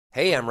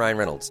Hey, I'm Ryan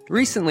Reynolds.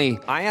 Recently,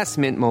 I asked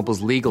Mint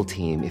Mobile's legal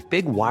team if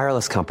big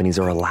wireless companies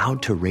are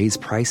allowed to raise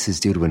prices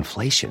due to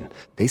inflation.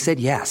 They said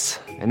yes.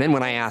 And then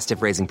when I asked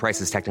if raising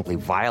prices technically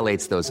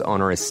violates those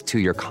onerous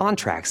two-year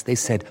contracts, they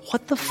said,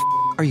 "What the f***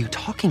 are you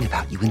talking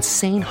about, you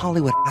insane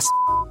Hollywood ass?"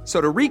 So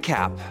to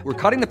recap, we're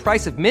cutting the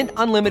price of Mint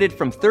Unlimited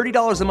from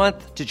 $30 a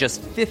month to just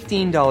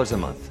 $15 a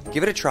month.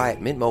 Give it a try at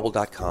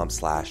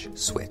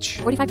mintmobile.com/switch.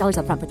 $45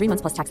 up front for 3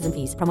 months plus taxes and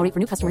fees. Promo rate for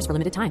new customers for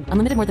limited time.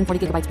 Unlimited more than 40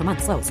 gigabytes per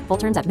month. Slows full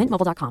terms at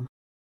mintmobile.com.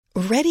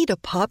 Ready to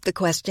pop the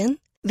question?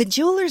 The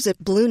jewelers at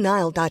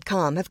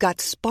BlueNile.com have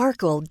got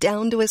sparkle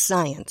down to a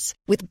science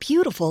with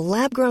beautiful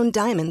lab-grown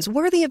diamonds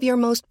worthy of your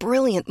most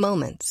brilliant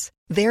moments.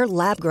 Their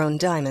lab-grown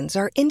diamonds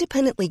are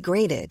independently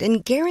graded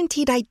and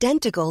guaranteed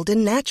identical to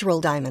natural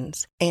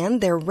diamonds,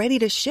 and they're ready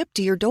to ship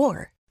to your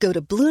door. Go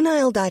to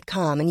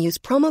BlueNile.com and use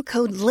promo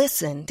code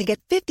LISTEN to get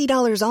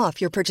 $50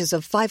 off your purchase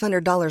of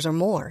 $500 or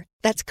more.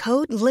 That's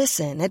code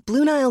LISTEN at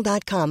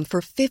BlueNile.com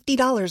for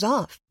 $50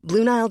 off.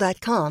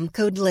 BlueNile.com,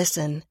 code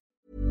LISTEN.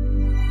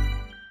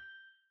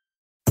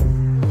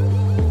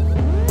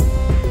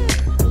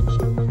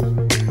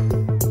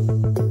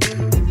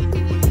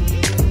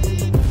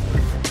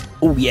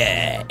 Oh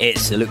yeah,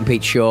 it's the Luke and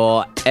Pete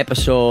Show,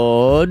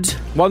 episode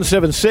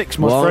 176,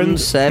 my friend.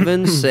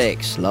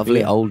 176.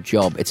 Lovely old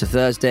job. It's a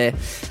Thursday,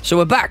 so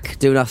we're back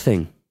doing our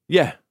thing.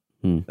 Yeah,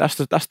 that's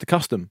the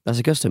custom. That's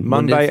a custom.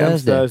 Monday and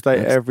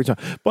Thursday every time.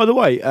 By the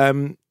way,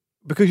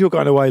 because you're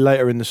going away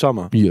later in the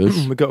summer,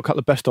 yes, we've got a couple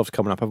of best-ofs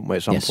coming up, haven't we,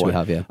 at some point? Yes, we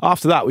have, yeah.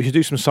 After that, we should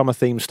do some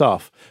summer-themed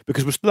stuff,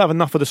 because we'll still have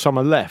enough of the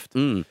summer left.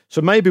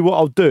 So maybe what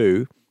I'll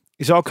do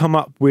is I'll come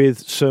up with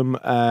some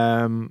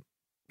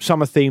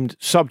summer-themed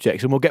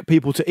subjects, and we'll get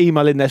people to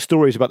email in their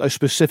stories about those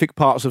specific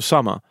parts of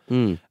summer,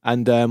 and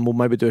we'll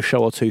maybe do a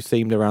show or two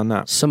themed around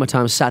that.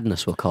 Summertime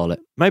sadness, we'll call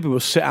it. Maybe we'll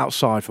sit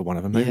outside for one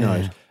of them, who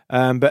knows?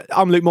 But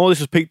I'm Luke Moore, this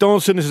is Pete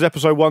Donaldson, this is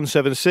episode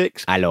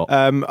 176. Hello.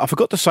 I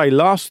forgot to say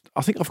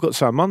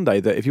on Monday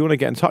that if you want to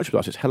get in touch with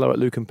us, it's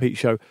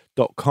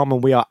hello@lukeandpeteshow.com,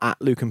 and we are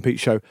at Luke and Pete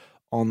Show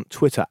on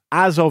Twitter.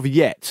 As of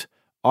yet,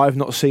 I've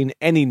not seen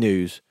any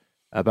news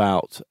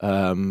about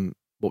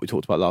what we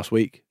talked about last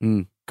week,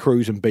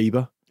 Cruz and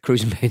Bieber. But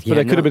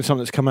there could have been something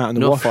that's come out in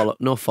the wash.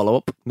 No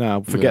follow-up.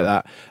 No, forget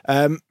that.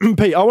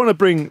 Pete, I want to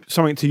bring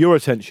something to your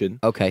attention.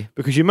 Okay.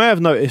 Because you may have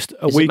noticed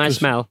Is it my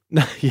smell?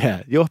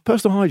 Yeah, your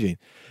personal hygiene.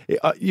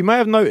 You may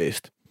have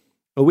noticed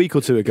a week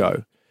or two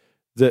ago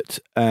that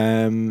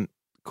the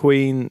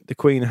Queen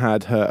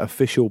had her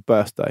official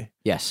birthday.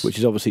 Yes. Which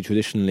is obviously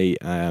traditionally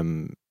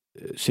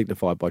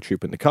signified by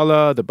Troop in the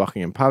Colour, the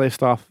Buckingham Palace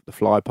stuff, the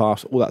fly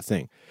past, all that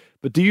thing.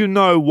 But do you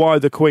know why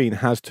the Queen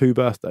has two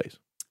birthdays?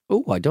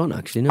 Oh, I don't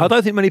actually know. I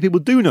don't think many people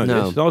do know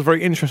this. I was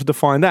very interested to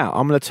find out.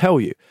 I'm going to tell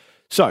you.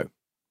 So,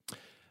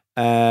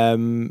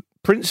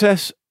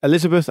 Princess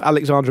Elizabeth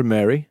Alexandra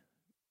Mary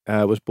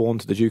was born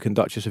to the Duke and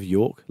Duchess of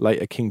York,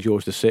 later King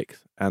George VI,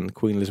 and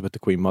Queen Elizabeth, the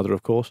Queen Mother,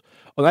 of course,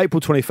 on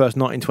April 21st,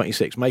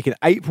 1926, making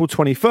April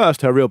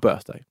 21st her real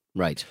birthday.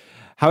 Right.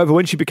 However,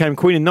 when she became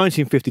Queen in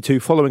 1952,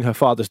 following her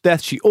father's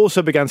death, she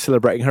also began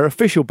celebrating her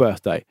official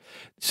birthday.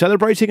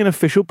 Celebrating an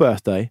official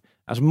birthday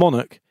as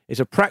monarch is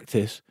a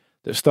practice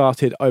that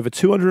started over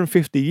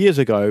 250 years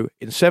ago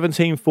in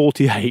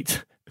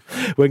 1748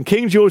 when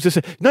King George II...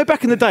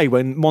 back in the day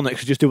when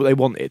monarchs could just do what they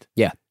wanted.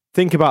 Yeah.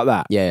 Think about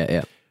that.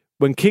 Yeah.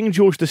 When King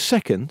George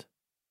II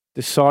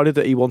decided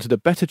that he wanted a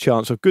better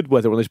chance of good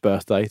weather on his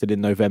birthday than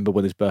in November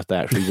when his birthday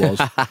actually was,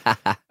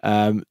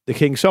 the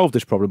king solved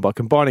this problem by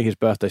combining his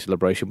birthday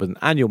celebration with an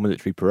annual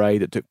military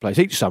parade that took place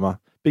each summer,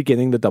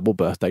 beginning the double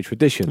birthday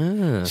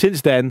tradition.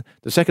 Since then,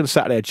 the second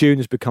Saturday of June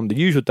has become the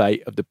usual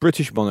date of the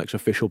British monarch's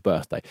official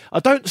birthday. I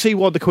don't see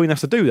why the Queen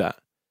has to do that.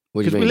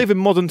 Because we live in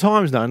modern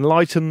times now,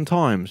 enlightened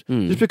times.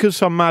 Just because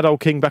some mad old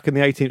king back in the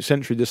 18th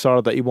century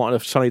decided that he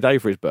wanted a sunny day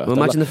for his birthday. Well,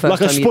 imagine the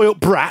first like a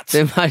spoilt brat.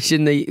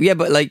 Imagine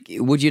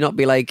would you not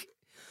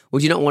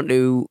want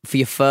to, for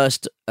your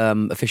first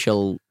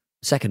official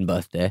second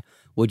birthday,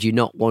 would you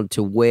not want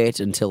to wait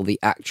until the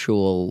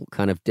actual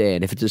kind of day?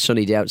 And if it's a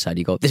sunny day outside,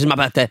 you go, "This is my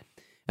birthday."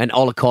 And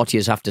all the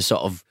courtiers have to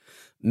sort of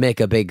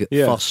make a big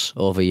fuss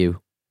over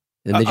you.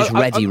 And they're just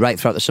ready right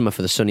throughout the summer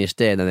for the sunniest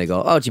day, and then they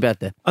go, "Oh, it's your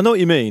birthday." I know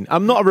what you mean.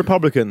 I'm not a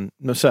Republican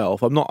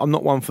myself. I'm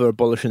not one for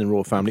abolishing the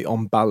royal family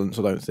on balance,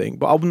 I don't think.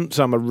 But I wouldn't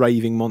say I'm a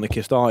raving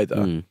monarchist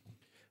either.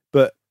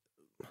 But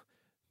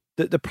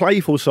the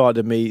playful side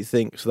of me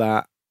thinks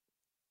that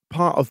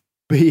part of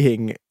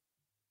being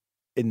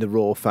in the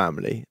royal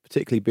family,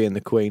 particularly being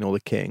the Queen or the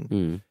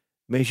King,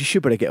 means you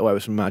should be able to get away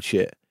with some mad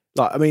shit.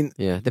 Like, I mean...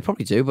 Yeah, they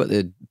probably do, but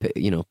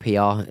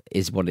PR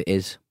is what it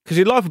is. Because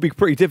your life would be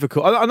pretty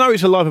difficult. I know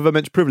it's a life of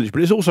immense privilege,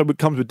 but it also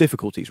comes with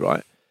difficulties,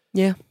 right?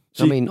 Yeah.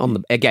 So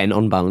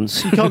on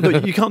balance. You can't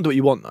do what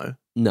you want, though.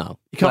 No.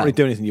 You can't really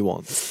do anything you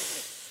want.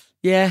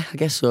 Yeah, I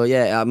guess so,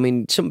 yeah. I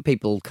mean, some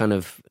people kind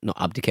of,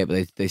 not abdicate,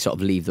 but they sort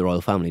of leave the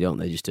royal family, don't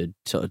they? Just to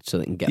so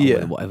they can get on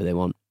with whatever they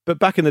want. But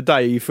back in the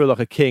day, you feel like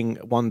a king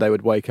one day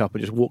would wake up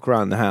and just walk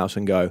around the house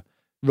and go,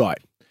 right,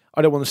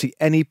 I don't want to see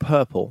any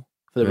purple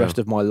for the rest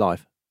of my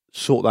life.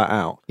 Sort that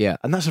out. Yeah.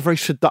 And that's a very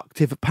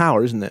seductive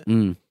power, isn't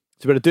it?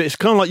 to be able to do it. It's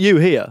kind of like you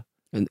here.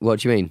 And what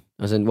do you mean?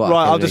 As in what?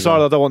 Right, Okay, I've there you decided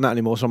go. I don't want that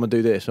anymore, so I'm going to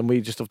do this. And we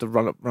just have to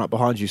run up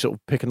behind you, sort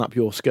of picking up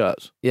your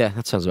skirts. Yeah,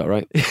 that sounds about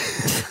right.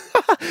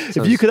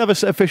 If you could have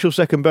an official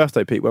second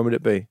birthday, Pete, when would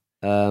it be?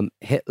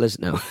 Hitler's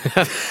no.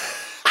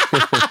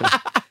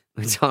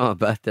 We're talking about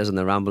birthdays on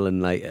the Ramble,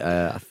 and I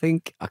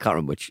can't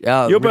remember which.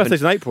 Your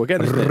birthday's in April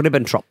again, isn't it?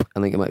 Ribbentrop.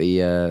 I think it might be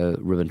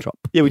Ribbentrop.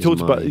 Yeah, we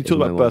talked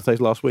about birthdays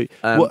last week.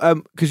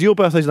 Because your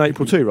birthday's in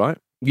April too, right?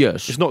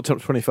 Yes. It's not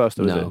 21st,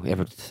 though, is it? No,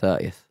 April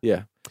 30th.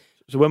 Yeah.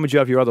 So when would you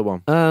have your other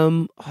one?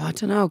 I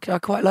don't know. I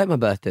quite like my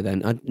birthday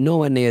then.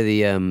 Nowhere near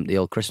the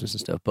old Christmas and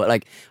stuff, but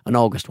like an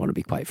August one would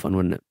be quite fun,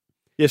 wouldn't it?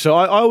 Yeah, so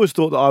I always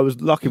thought that I was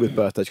lucky with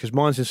birthdays because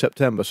mine's in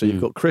September. So you've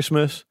got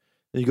Christmas,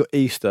 then you've got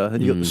Easter, then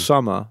you've got the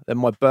summer, then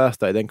my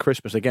birthday, then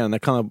Christmas again. They're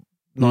kind of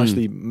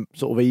nicely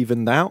sort of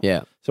evened out.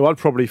 Yeah. So I'd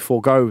probably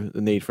forego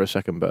the need for a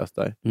second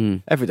birthday.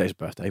 Every day's a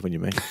birthday, when you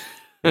mean.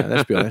 Yeah,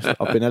 let's be honest.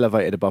 I've been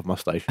elevated above my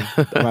station.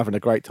 I'm having a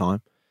great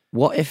time.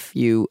 What if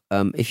you're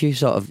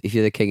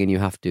the king and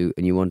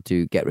you want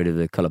to get rid of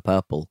the colour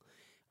purple?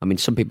 I mean,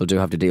 some people do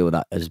have to deal with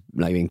that as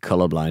like being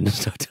colourblind and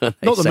stuff, don't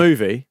they? Not the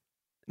movie.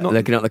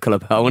 Looking at the colour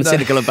purple. I want to see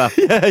the colour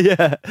purple.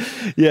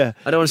 Yeah.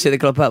 I don't want to see the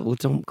colour purple.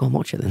 Don't go and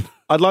watch it then.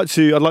 I'd like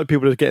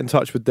people to get in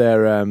touch with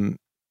their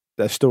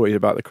stories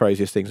about the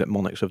craziest things that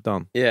monarchs have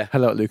done. Yeah.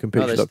 Hello at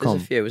lukeandpeach.com. There's a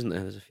few, isn't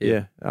there? There's a few.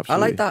 Yeah, absolutely. I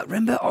like that.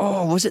 Remember?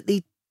 Oh, was it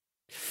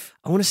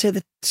I want to say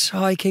the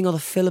Thai king or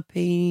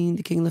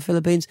the king of the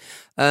Philippines.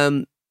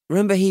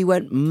 Remember he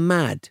went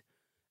mad.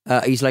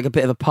 He's like a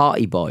bit of a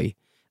party boy,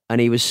 and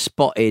he was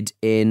spotted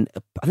in.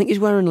 I think he's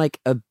wearing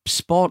like a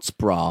sports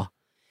bra.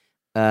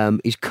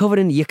 He's covered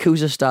in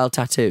Yakuza style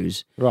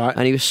tattoos, right?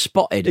 And he was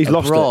spotted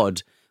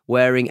abroad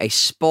wearing a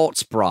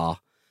sports bra.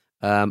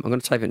 I'm going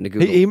to type it into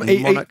Google.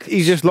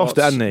 He's just lost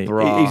it, hasn't he?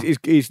 Bra.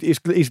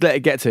 He's let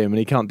it get to him, and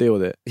he can't deal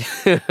with it.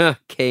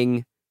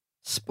 King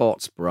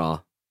sports bra.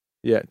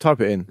 Yeah, type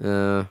it in.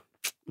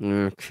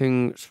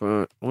 King.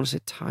 I want to say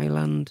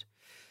Thailand.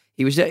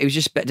 He was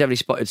just definitely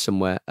spotted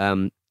somewhere.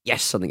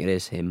 Yes, I think it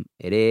is him.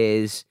 It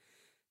is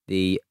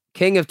the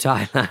King of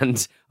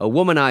Thailand, a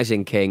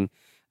womanizing king,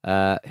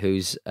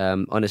 who's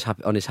on his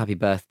happy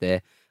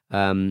birthday.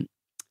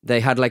 They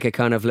had like a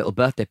kind of little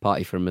birthday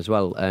party for him as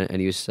well, and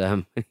he was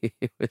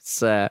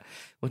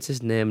what's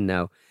his name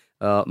now?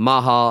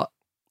 Maha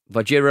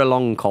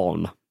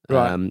Vajiralongkorn,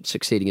 right.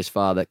 Succeeding his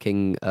father,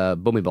 King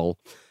Bhumibol.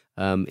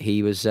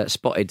 He was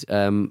spotted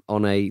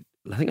on a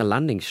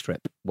landing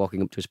strip,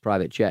 walking up to his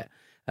private jet.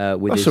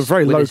 That's some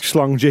very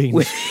low-slung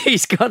jeans.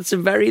 He's got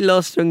some very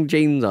low-slung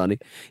jeans on.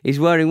 He's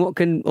wearing what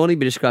can only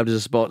be described as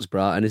a sports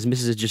bra, and his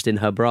missus is just in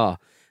her bra.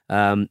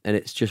 And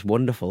it's just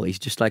wonderful. He's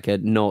just like a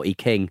naughty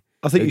king.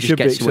 I think he should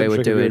gets be away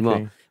with doing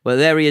what. Well,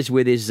 there he is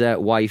with his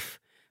wife.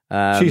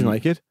 She's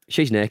naked.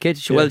 She's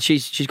naked. Well,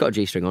 she's got a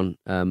G-string on.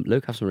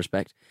 Luke, have some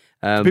respect.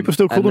 Do people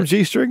still call them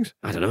G-strings?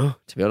 I don't know,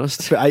 to be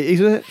honest. But 80s,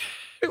 isn't it?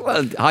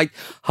 Well,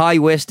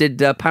 high-waisted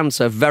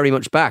pants are very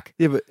much back.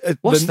 Yeah, but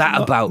what's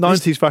that about?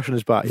 90s fashion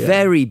is back. Yeah.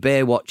 Very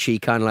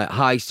Baywatchy, kind of like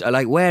high.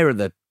 Like, where are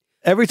the?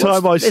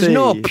 There's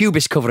no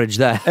pubis coverage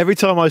there. Every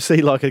time I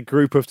see like a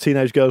group of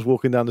teenage girls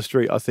walking down the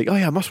street, I think, oh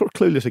yeah, I must watch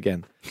Clueless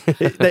again.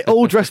 They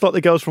all dress like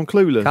the girls from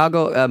Clueless.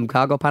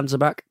 Cargo pants are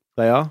back.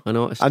 They are. I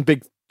noticed. And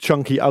big,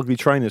 chunky, ugly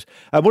trainers.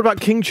 What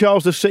about King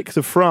Charles VI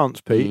of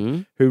France,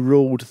 Pete, who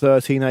ruled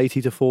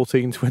 1380 to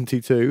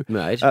 1422?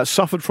 Right.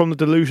 Suffered from the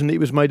delusion that he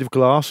was made of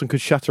glass and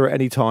could shatter at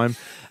any time.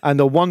 And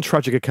on one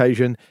tragic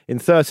occasion in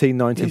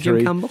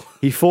 1393,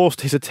 he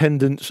forced his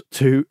attendants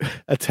to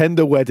attend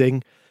a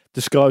wedding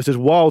disguised as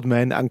wild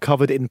men and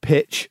covered in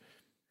pitch.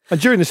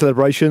 And during the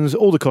celebrations,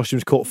 all the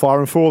costumes caught fire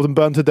and 4 of them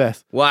burned to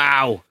death.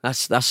 Wow,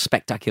 that's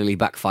spectacularly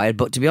backfired.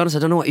 But to be honest, I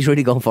don't know what he's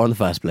really gone for in the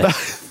first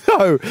place.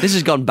 No. This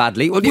has gone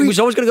badly. Well, it was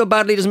always going to go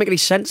badly. It doesn't make any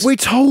sense. We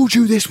told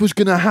you this was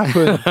going to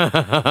happen.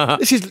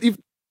 Not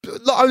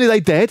only are they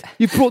dead,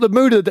 you brought the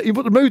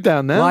mood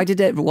down now. Why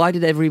did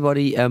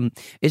everybody?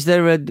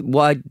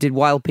 Why did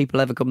wild people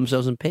ever cover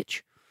themselves in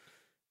pitch?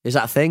 Is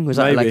that a thing? Was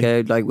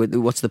that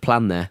what's the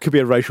plan there? Could be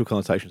a racial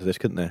connotation to this,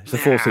 couldn't there? It's the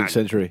 14th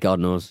century. God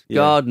knows. Yeah.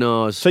 God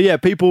knows. So yeah,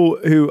 people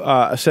who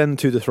ascend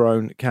to the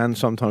throne can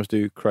sometimes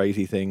do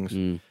crazy things.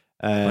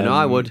 I know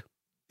I would.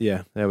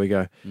 Yeah, there we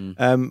go.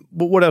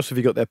 What else have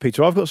you got there,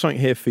 Peter? I've got something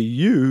here for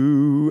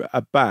you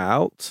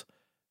about...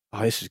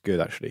 Oh, this is good,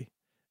 actually.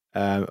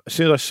 As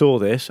soon as I saw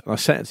this, and I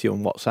sent it to you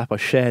on WhatsApp, I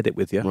shared it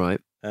with you. Right.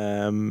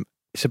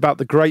 It's about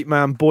the great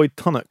man, Boyd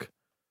Tunnock.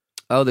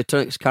 Oh, the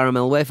Tunnock's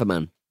caramel wafer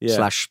man.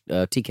 Yeah.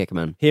 / tea cake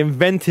man. He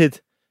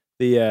invented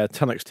the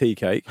Tunnock's tea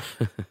cake,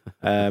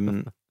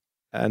 and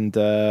at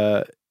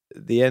the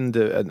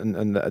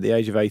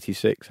age of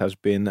 86 has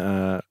been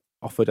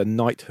offered a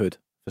knighthood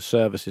for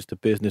services to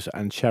business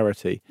and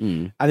charity.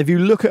 And if you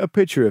look at a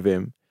picture of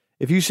him,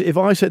 if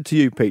I said to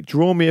you, Pete,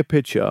 draw me a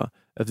picture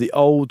of the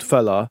old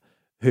fella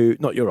who,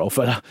 not your old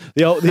fella,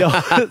 the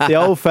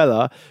old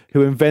fella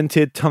who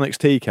invented Tunnock's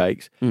tea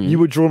cakes, you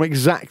would draw him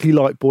exactly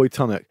like Boyd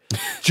Tunnock.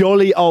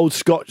 Jolly old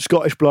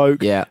Scottish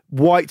bloke,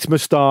 white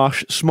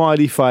moustache,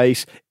 smiley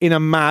face, in a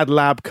mad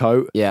lab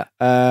coat. Yeah.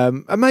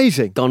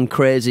 Amazing. Gone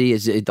crazy.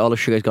 All the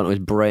sugar's gone to his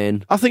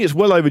brain. I think it's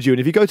well overdue. And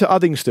if you go to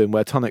Uddingston,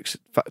 where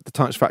the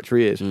Tunnock's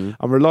factory is, I'm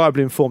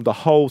reliably informed the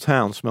whole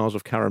town smells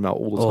of caramel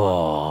all the time.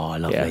 Oh,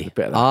 lovely. Yeah, a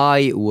bit of that.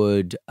 I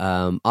would.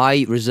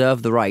 I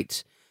reserve the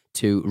right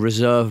to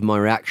reserve my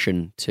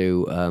reaction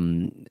to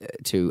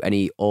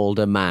any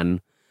older man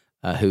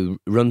who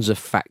runs a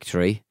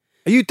factory.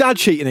 Are you dad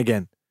cheating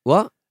again?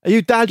 What? Are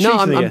you dad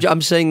cheating again?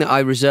 I'm saying that I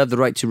reserve the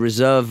right to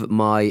reserve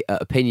my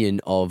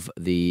opinion of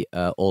the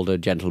older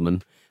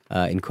gentleman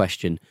in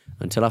question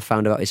until I've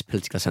found out his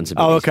political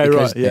sensibilities. Oh, okay,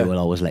 because right, yeah. they will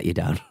always let you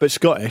down. But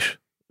Scottish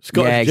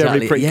Yeah, generally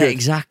exactly. pretty Yeah, good.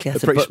 exactly. They're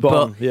pretty spot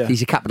on, yeah.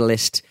 He's a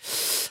capitalist.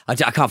 I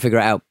can't figure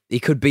it out. He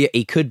could be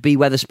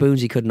Weatherspoons.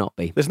 He could not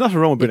be. There's nothing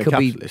wrong with being He a could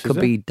capitalist.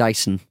 could be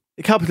Dyson.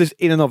 A capitalist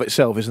in and of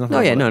itself is nothing. Oh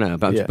wrong yeah, with no, it. no.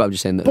 But I'm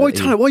just saying that. Boy,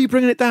 Tunnock, why are you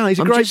bringing it down? He's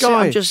a great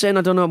guy. I'm just saying.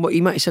 I don't know.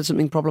 He might have said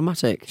something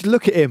problematic. Just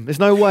look at him. There's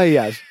no way he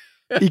has.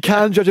 He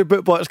can judge a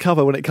book by its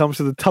cover when it comes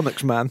to the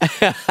Tunnocks, man.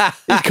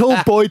 He's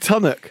called Boy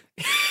Tunnock.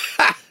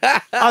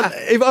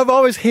 If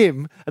I was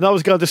him and I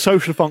was going to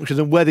social functions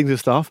and weddings and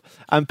stuff,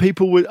 and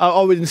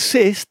I would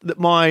insist that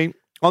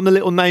on the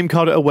little name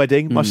card at a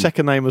wedding, my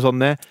second name was on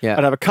there. Yeah.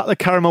 I'd have a couple of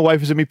caramel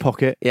wafers in my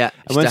pocket. Yeah.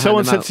 And when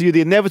someone said to you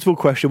the inevitable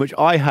question, which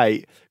I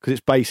hate because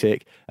it's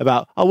basic,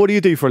 about, what do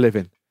you do for a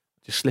living?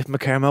 Just slip them a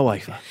caramel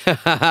wafer.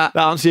 That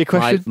answer your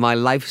question? My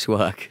life's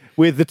work.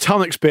 With the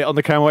Tunnock's bit on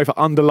the caramel wafer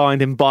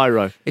underlined in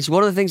biro. It's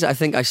one of the things that I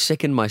think I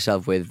sickened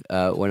myself with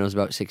when I was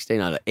about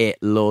 16. I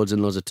ate loads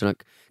and loads of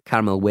Tunnock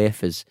caramel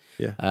wafers.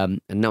 Yeah.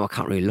 And now I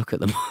can't really look at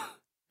them.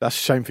 That's a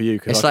shame for you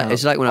because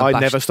it's like when I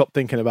never stopped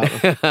thinking about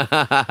them.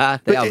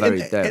 They are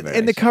very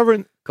in the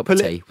current cup of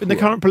tea. in the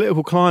current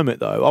political climate,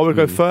 though, I would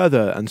go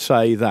further and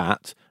say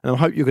that, and I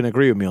hope you can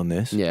agree with me on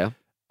this. Yeah.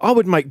 I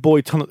would make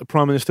Boyd Tunnock the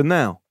Prime Minister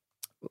now.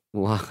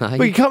 Why?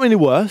 Well, you can't be any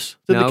worse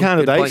than No, the good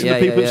candidates point. and the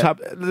people that's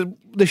happened.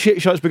 The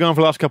shit show's been going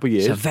for the last couple of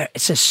years.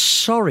 It's a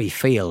sorry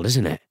field,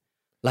 isn't it?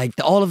 Like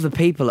all of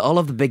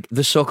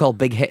the so-called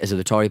big hitters of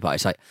the Tory party,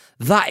 it's like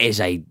that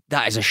is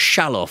a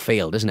shallow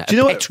field, isn't it? Do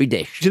you know petri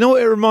dish. Do you know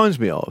what it reminds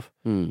me of?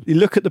 You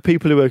look at the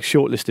people who are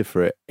shortlisted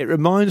for it. It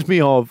reminds me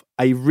of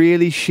a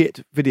really shit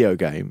video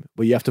game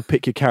where you have to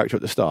pick your character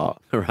at the start,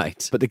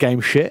 Right. but the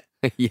game's shit.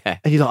 Yeah.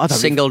 And you're like,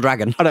 Single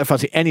dragon. I don't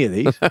fancy any of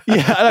these.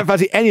 Yeah, I don't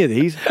fancy any of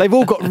these. They've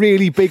all got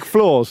really big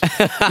flaws.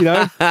 You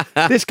know,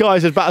 this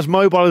guy's about as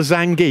mobile as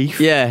Zangief.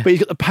 Yeah. But he's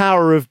got the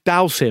power of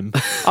Dalsim.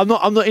 I'm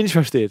not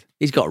interested.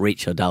 He's got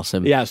reach or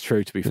Dalsim. Yeah, it's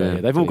true. To be fair,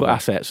 Yeah, they've all got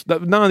assets.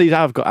 None of these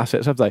have got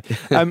assets, have they?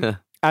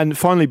 And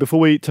finally, before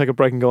we take a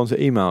break and go on to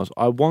emails,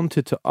 I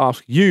wanted to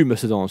ask you,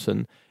 Mr.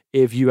 Donaldson,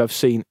 if you have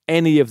seen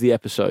any of the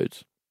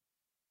episodes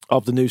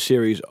of the new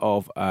series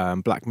of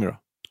Black Mirror.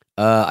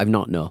 I've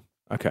not, no.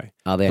 Okay.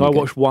 Are they So I any good?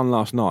 watched one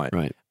last night,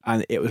 Right.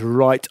 and it was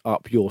right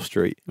up your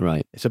street.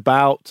 Right. It's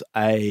about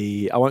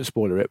I won't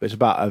spoiler it, but it's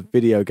about a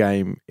video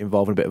game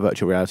involving a bit of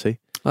virtual reality.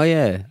 Oh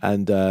yeah.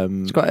 And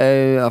It's quite.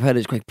 I've heard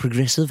it's quite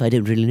progressive. I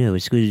don't really know.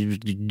 It's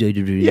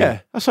yeah,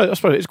 I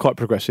suppose it's quite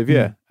progressive.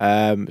 Yeah,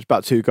 it's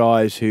about two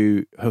guys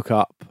who hook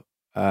up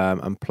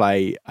and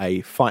play a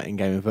fighting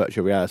game in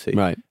virtual reality,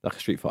 Right. like a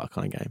Street Fighter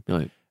kind of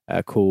game,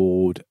 Right.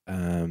 called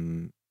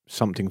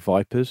something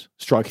Vipers,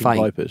 Striking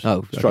Fighting. Vipers. Oh,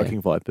 okay.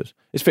 Striking Vipers.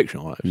 It's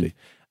fictional actually,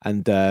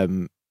 and I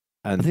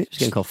think it was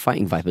getting called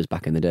Fighting Vipers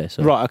back in the day.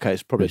 So. right, okay,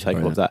 it's probably a Probably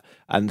takeoff of that,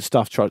 and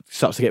stuff starts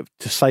to get,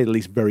 to say the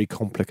least, very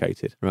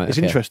complicated. Right, It's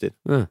okay. interesting,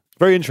 Yeah.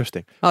 very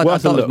interesting. I Worth a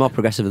thought it was look. more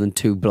progressive than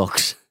two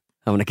blocks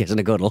having a kiss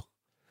and a cuddle.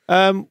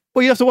 Well,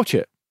 you have to watch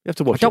it. You have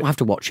to watch I don't it. have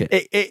to watch it.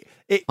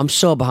 It I'm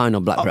so behind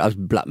on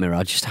Black Mirror.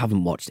 I just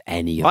haven't watched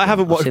any of them. I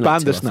haven't I've watched seen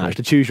like two or Bandersnatch, three.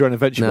 the Choose Your Own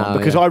Adventure No, one,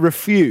 because yeah. I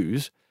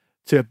refuse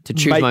to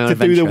choose my own do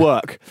the adventure.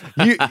 work.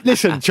 You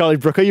listen, Charlie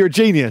Brooker, you're a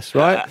genius,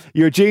 right?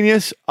 You're a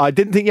genius. I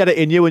didn't think you had it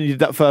in you when you did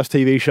that first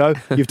TV show.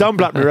 You've done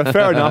Black Mirror,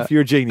 fair enough.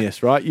 You're a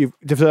genius, right? You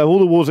deserve all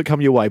the awards that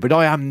come your way, but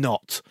I am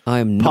not. I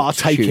am not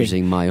partaking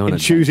choosing my own in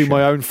adventure. choosing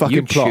my own fucking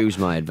you plot. choose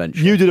my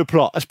adventure. You do the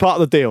plot. That's part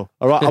of the deal.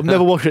 All right, I'll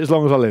never watch it as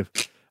long as I live.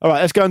 All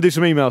right, let's go and do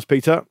some emails,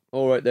 Peter.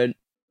 All right then.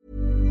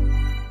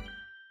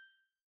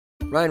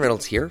 Ryan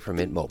Reynolds here from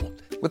Mint Mobile.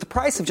 With the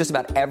price of just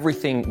about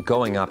everything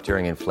going up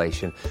during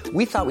inflation,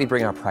 we thought we'd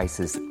bring our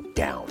prices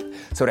down.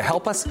 So to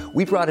help us,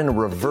 we brought in a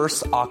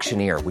reverse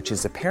auctioneer, which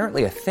is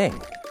apparently a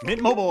thing. Mint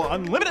Mobile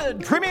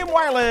Unlimited Premium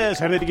Wireless.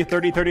 How to get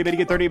 30, 30, bit to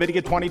get 30, bit to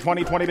get 20,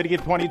 20, 20, bit to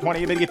get 20, 20,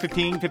 bit to get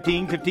 15,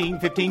 15, 15,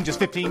 15, just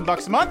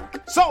 $15 a month?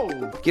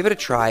 Sold! Give it a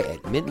try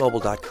at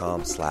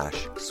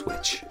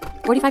mintmobile.com/switch.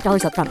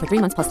 $45 up front for 3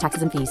 months plus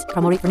taxes and fees.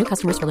 Promo rate for new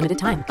customers for limited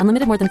time.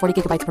 Unlimited more than 40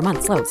 gigabytes per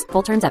month slows.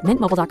 Full terms at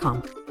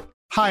mintmobile.com.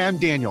 Hi, I'm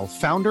Daniel,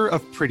 founder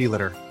of Pretty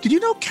Litter. Did you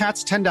know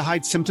cats tend to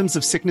hide symptoms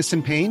of sickness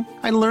and pain?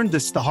 I learned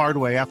this the hard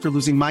way after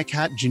losing my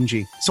cat,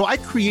 Gingy. So I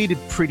created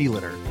Pretty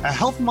Litter, a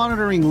health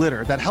monitoring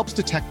litter that helps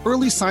detect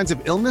early signs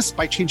of illness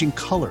by changing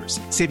colors,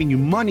 saving you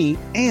money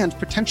and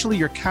potentially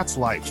your cat's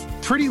life.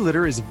 Pretty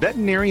Litter is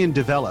veterinarian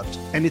developed,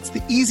 and it's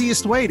the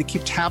easiest way to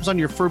keep tabs on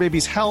your fur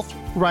baby's health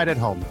right at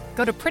home.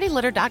 Go to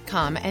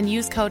prettylitter.com and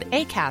use code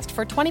ACAST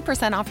for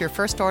 20% off your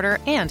first order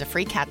and a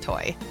free cat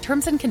toy.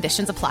 Terms and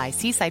conditions apply.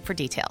 See site for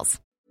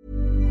details.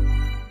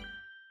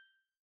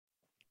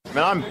 I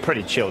mean, I'm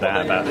pretty chilled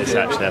out about this,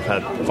 actually. I've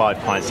had 5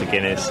 pints of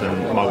Guinness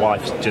and my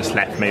wife's just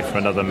left me for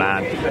another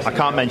man. I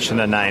can't mention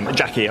her name.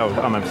 Jackie,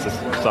 I'm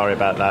sorry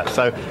about that.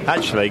 So,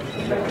 actually,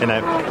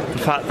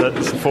 the fact that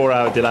it's a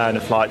 4-hour delay on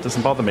a flight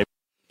doesn't bother me.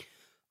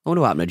 I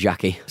wonder what happened to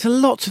Jackie. There's a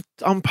lot to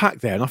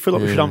unpack there, and I feel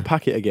like we should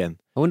unpack it again.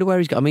 I wonder where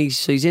he's got. I mean,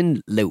 he's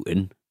in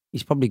Luton.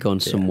 He's probably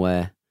gone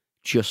somewhere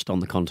just on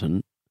the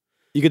continent.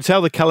 You can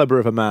tell the calibre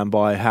of a man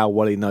by how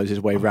well he knows his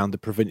way around the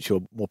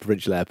more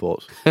provincial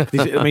airports.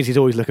 It means he's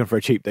always looking for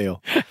a cheap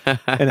deal.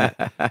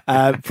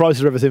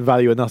 Prices are everything,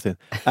 value are nothing.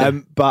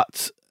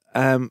 But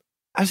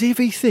as if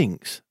he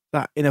thinks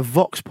that in a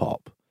vox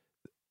pop,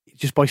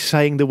 just by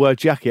saying the word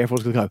Jackie,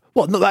 everyone's going to go,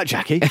 "What? Not that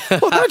Jackie?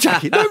 What? That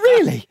Jackie? No,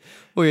 really?"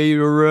 Well,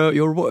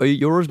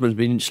 your husband's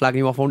been slagging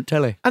you off on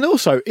telly. And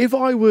also, if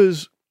I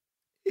was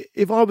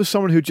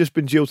someone who'd just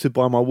been jilted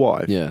by my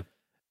wife,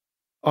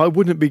 I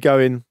wouldn't be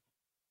going,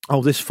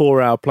 "Oh, this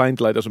 4-hour plane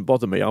delay doesn't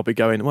bother me." I'll be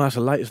going, "Well, that's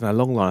the latest in a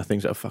long line of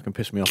things that have fucking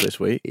pissed me off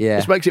this week." Yeah,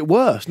 this makes it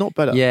worse, not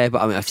better. Yeah,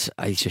 but I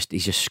mean,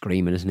 he's just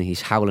screaming, isn't he?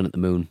 He's howling at the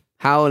moon,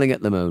 howling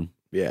at the moon.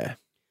 Yeah,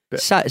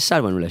 it's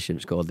sad when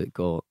relationships go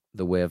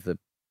the way of the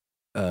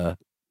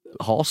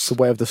horse, the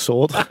way of the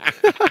sword.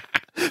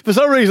 For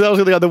some reason, I was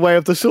going to go the way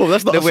of the sword.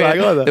 That's not a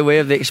saying either. The way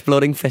of the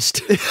exploding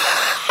fist.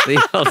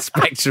 The old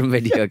Spectrum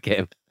video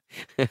game.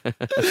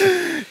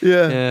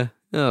 Yeah.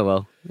 Oh,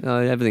 well.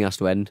 Everything has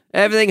to end.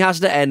 Everything has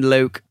to end,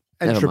 Luke.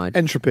 Never mind.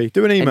 Entropy.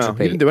 Do an email.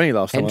 Entropy. You didn't do any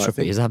last time.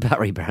 Entropy is our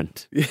battery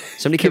brand.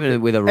 Somebody came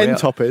in with a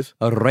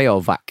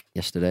Rayovac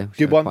yesterday.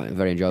 Good one.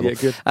 Very enjoyable. Yeah,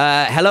 good.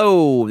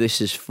 Hello, this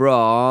is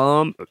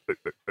from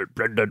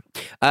Brendan.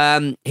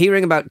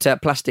 Hearing about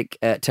Plastic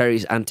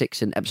Terry's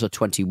antics in episode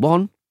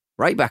 21,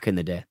 right back in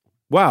the day.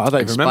 Wow, I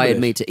don't remember. Inspired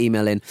me to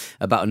email in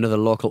about another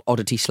local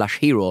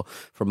oddity/hero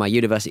from my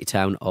university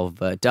town of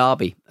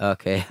Derby,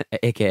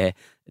 aka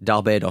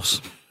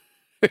Barbados.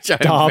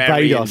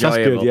 Barbados, that's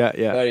good, yeah.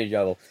 Very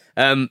enjoyable.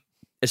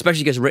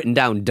 Especially because written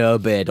down,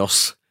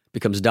 Barbados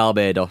becomes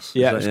Barbados.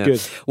 Yeah, it's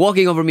good.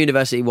 Walking over from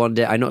university one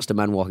day, I noticed a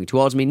man walking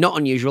towards me. Not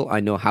unusual,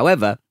 I know.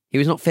 However, he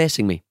was not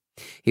facing me.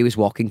 He was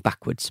walking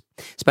backwards.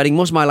 Spending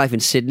most of my life in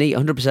Sydney,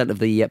 100% of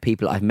the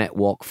people I've met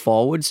walk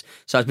forwards.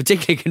 So I was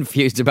particularly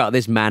confused about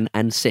this man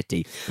and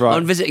city. Right.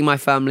 On visiting my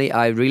family,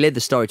 I relayed the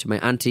story to my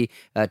auntie,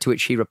 to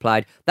which she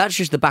replied, "That's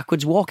just the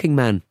backwards walking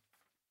man."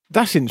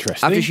 That's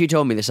interesting. After she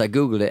told me this, I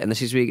Googled it, and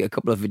this is a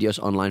couple of videos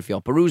online for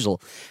your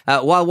perusal.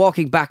 While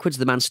walking backwards,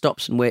 the man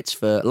stops and waits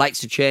for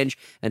lights to change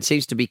and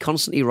seems to be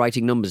constantly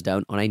writing numbers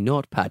down on a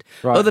notepad.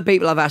 Right. Other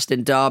people I've asked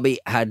in Derby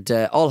had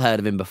all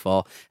heard of him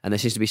before, and there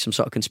seems to be some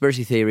sort of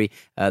conspiracy theory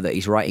that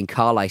he's writing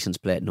car licence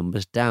plate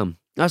numbers down.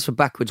 As for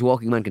backwards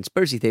walking man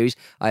conspiracy theories,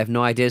 I have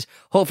no ideas.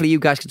 Hopefully you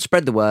guys can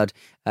spread the word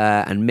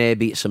and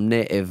maybe some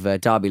native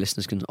Derby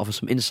listeners can offer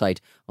some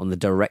insight on the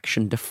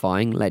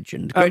direction-defying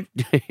legend.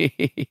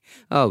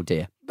 Oh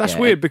dear. That's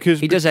weird because...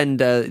 He does end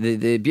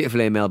the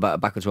beautiful email about a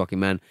backwards walking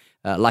man,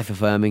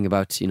 life-affirming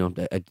about,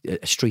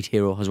 a street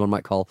hero, as one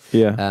might call.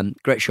 Yeah.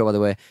 Great show, by the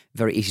way.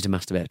 Very easy to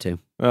masturbate to.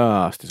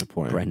 Ah, that's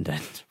disappointing.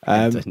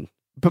 Brendan.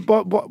 But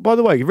by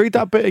the way, read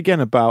that bit again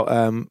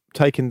about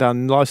taking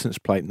down license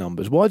plate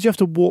numbers. Why do you have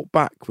to walk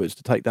backwards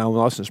to take down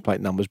license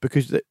plate numbers?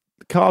 Because the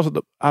cars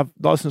have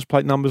license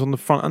plate numbers on the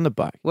front and the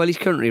back. Well, he's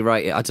currently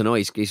writing. I don't know.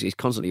 He's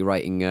constantly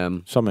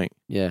writing something.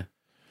 Yeah.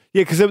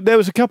 Yeah, because there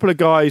was a couple of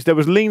guys. There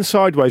was Lean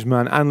Sideways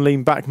Man and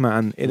Lean Back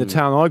Man in the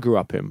town I grew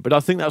up in. But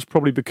I think that's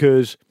probably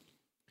because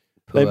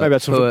they maybe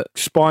had some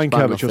spine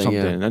curvature or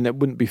something, and it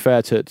wouldn't be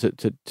fair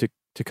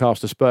to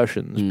cast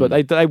aspersions,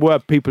 but they were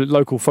people,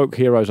 local folk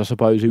heroes, I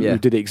suppose, who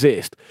did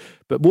exist.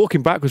 But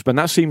walking backwards, Ben,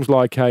 that seems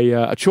like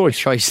a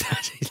choice.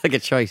 It's like a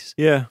choice.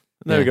 Yeah,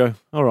 there we go.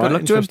 All right,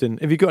 interesting.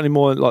 If you've got any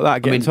more like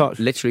that, get in touch.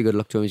 Literally, good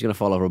luck to him. He's going to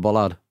fall over a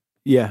bollard.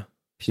 Yeah,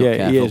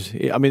 yeah, he is.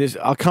 I mean,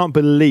 I can't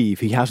believe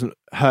he hasn't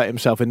hurt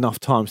himself enough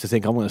times to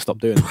think I'm going to stop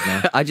doing this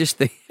now. I just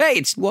think, hey,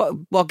 it's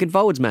walking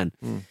forwards, man.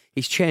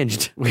 He's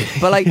changed.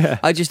 But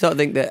I just don't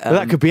think that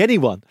that could be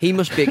anyone. He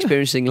must be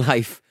experiencing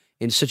life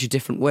in such a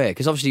different way.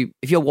 Because obviously,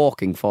 if you're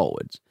walking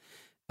forwards,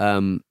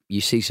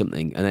 you see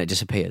something and then it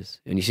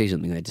disappears. And you see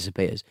something and it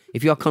disappears.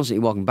 If you're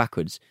constantly walking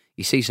backwards,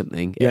 you see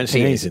something, it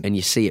appears, and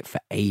you see it for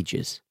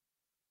ages.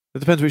 It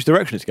depends which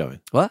direction it's going.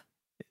 What?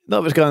 Not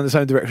if it's going in the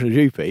same direction as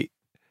you, Pete.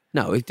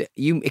 No,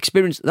 you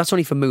experience... That's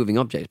only for moving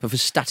objects. But for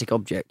static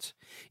objects,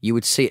 you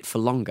would see it for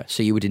longer.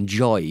 So you would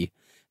enjoy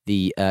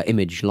the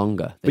image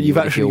longer than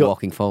if you're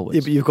walking forwards.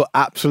 Yeah, but you've got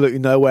absolutely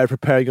no way of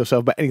preparing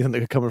yourself about anything that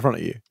could come in front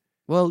of you.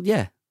 Well,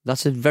 yeah.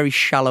 That's a very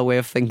shallow way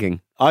of thinking.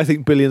 I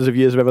think billions of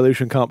years of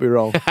evolution can't be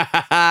wrong.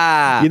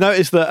 You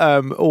notice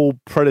that all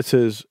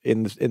predators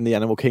in the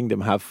animal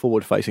kingdom have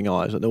forward-facing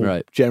eyes, and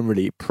all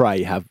generally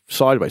prey have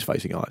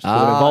sideways-facing eyes. They've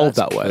evolved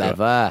that way.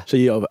 Clever. So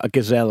you have a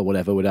gazelle or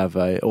whatever would have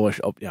a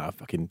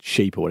fucking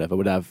sheep or whatever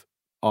would have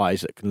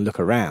eyes that can look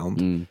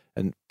around,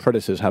 and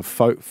predators have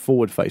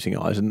forward-facing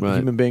eyes, and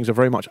human beings are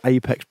very much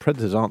apex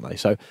predators, aren't they?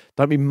 So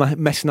don't be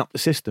messing up the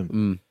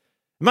system.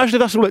 Imagine if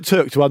that's all it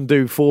took to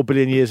undo 4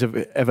 billion years of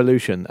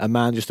evolution, a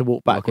man just to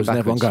walk backwards and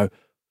everyone go,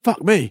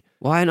 fuck me.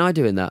 Why aren't I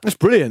doing that? That's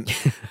brilliant.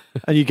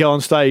 And you go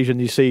on stage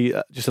and you see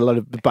just a load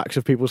of the backs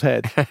of people's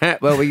heads.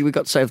 Well, we've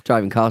got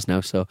self-driving cars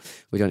now, so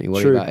we don't need to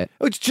worry about it.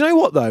 Oh, do you know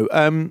what, though?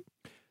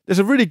 There's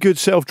a really good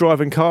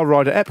self-driving car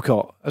ride at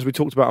Epcot, as we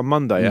talked about on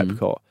Monday at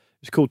Epcot.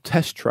 It's called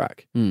Test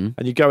Track. And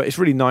you go, it's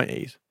really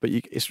 90s, but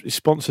it's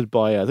sponsored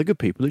by the good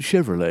people at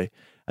Chevrolet.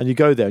 And you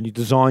go there and you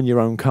design your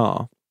own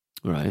car.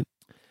 Right.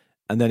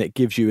 And then it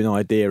gives you an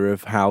idea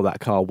of how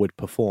that car would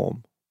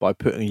perform by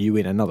putting you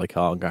in another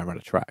car and going around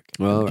a track.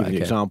 And giving you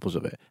examples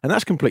of it. And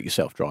that's completely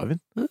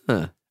self-driving.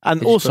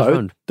 And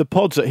also, the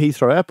pods at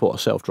Heathrow Airport are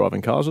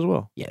self-driving cars as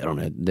well. Yeah,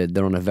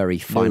 they're on a very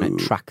finite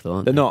track, though,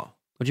 aren't they? They're not.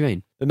 What do you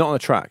mean? They're not on a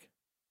track.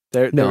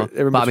 They're in but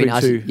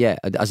between two.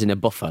 As in a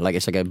buffer. Like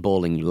it's like a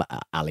bowling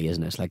alley,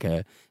 isn't it? It's like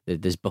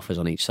there's buffers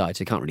on each side,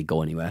 so you can't really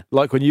go anywhere.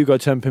 Like when you go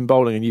 10-pin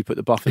bowling and you put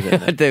the buffers in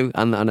there. I do,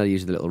 and I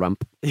use the little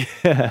ramp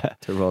to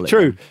roll it.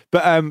 True, down.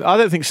 but I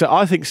don't think so.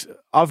 I think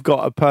I've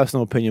got a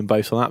personal opinion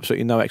based on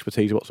absolutely no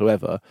expertise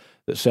whatsoever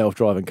that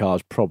self-driving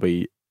cars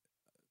probably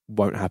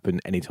won't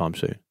happen anytime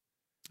soon.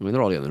 I mean,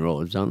 they're already on the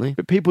roads, aren't they?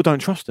 But people don't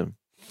trust them.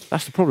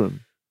 That's the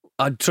problem.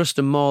 I'd trust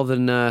them more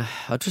than a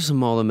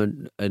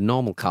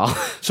normal car.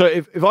 So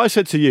if I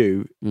said to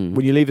you,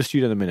 when you leave the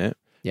studio in a minute,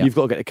 you've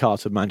got to get a car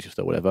to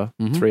Manchester, whatever,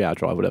 3-hour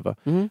drive, whatever,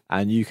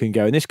 and you can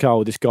go in this car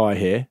with this guy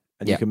here,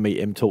 and you can meet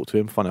him, talk to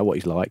him, find out what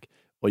he's like,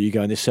 or you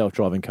go in this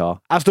self-driving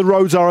car, as the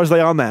roads are as they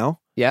are now,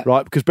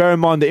 right? Because bear in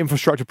mind that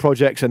infrastructure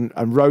projects and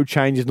road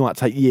changes and all that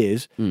take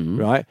years,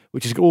 right?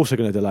 Which is also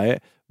going to delay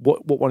it.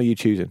 What one are you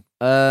choosing?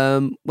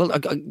 Well,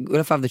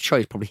 if I have the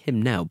choice, probably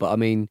him now. But I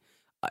mean,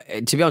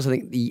 to be honest, I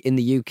think in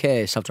the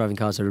UK, self-driving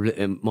cars are a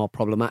little more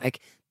problematic.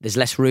 There's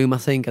less room, I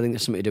think. I think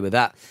there's something to do with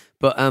that.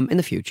 But in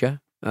the future...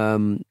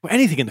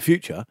 anything in the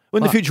future.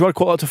 Well, in the future, I'd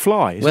quite like to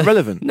fly. It's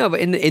irrelevant. No, but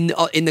in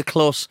the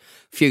close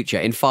future,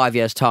 in 5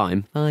 years'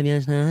 time,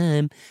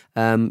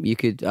 you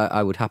could.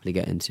 I would happily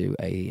get into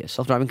a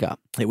self-driving car.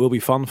 It will be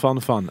fun.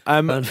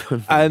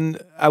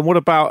 And what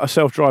about a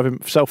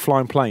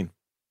self-flying plane?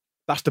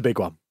 That's the big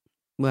one.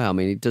 Well, I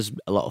mean, it does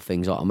a lot of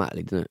things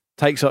automatically, doesn't it?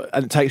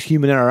 It takes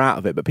human error out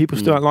of it, but people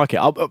still don't like it.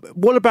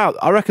 What about?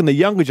 I reckon the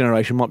younger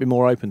generation might be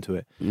more open to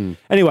it.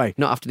 Anyway,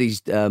 not after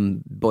these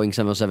Boeing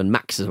 707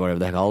 Maxes, or whatever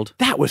they're called.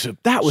 That was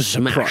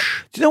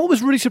smash. Do you know what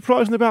was really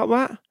surprising about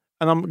that?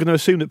 And I'm going to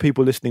assume that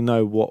people listening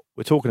know what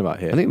we're talking about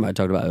here. I think we might have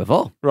talked about it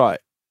before. Right.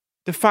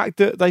 The fact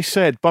that they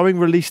said Boeing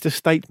released a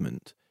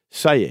statement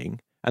saying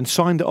and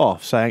signed it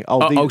off, saying,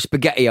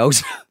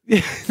 SpaghettiOs.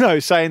 No,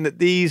 saying that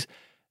these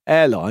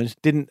airlines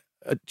didn't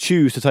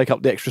choose to take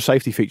up the extra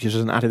safety features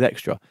as an added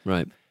extra.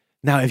 Right.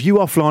 Now, if you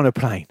are flying a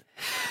plane,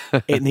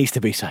 it needs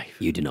to be safe.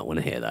 You do not want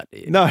to hear that, do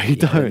you? No, you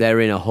don't. They're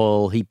in a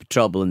whole heap of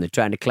trouble and they're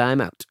trying to climb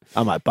out.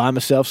 I might buy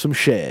myself some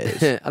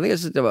shares. I think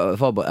it's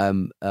before,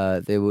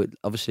 but they would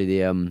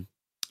obviously I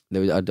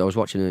was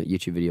watching a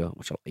YouTube video,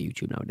 which I like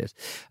YouTube nowadays,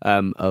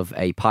 of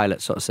a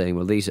pilot sort of saying,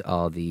 well, these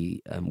are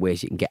the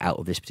ways you can get out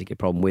of this particular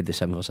problem with the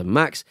 747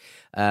 Max,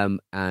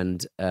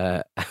 and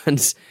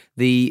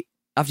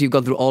after you've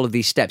gone through all of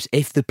these steps,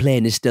 if the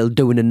plane is still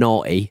doing a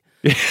naughty,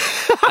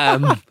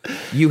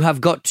 you have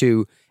got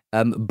to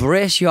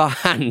brace your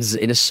hands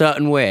in a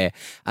certain way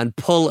and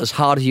pull as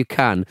hard as you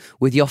can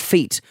with your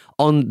feet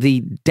on the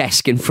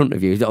desk in front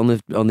of you,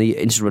 on the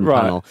instrument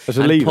panel,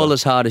 and pull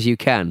as hard as you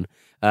can,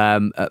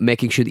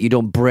 making sure that you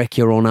don't break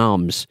your own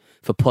arms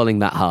for pulling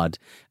that hard,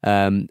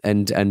 and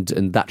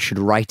that should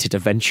right it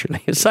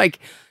eventually. It's like,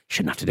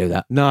 shouldn't have to do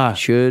that. Nah,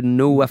 shouldn't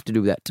have to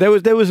do that. There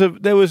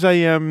was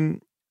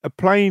a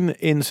plane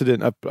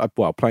incident,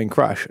 a plane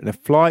crash, and a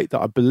flight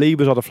that I believe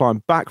was either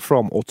flying back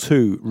from or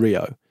to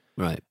Rio.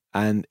 Right.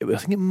 And I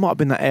think it might have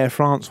been that Air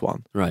France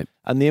one. Right.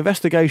 And the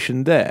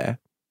investigation there,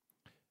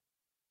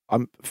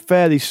 I'm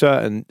fairly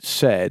certain,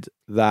 said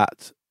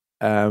that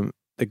the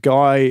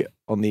guy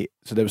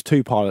so there was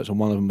two pilots and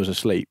one of them was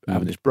asleep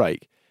having his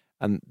break,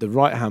 and the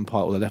right-hand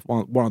pilot, or the left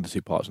one of the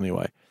two pilots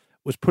anyway,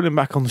 was pulling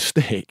back on the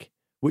stick,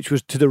 which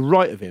was to the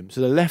right of him, so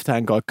the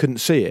left-hand guy couldn't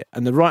see it,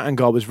 and the right-hand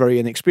guy was very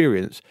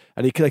inexperienced,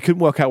 and they couldn't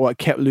work out why it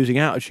kept losing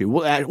altitude.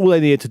 All they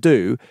needed to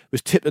do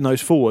was tip the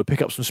nose forward,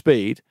 pick up some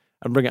speed,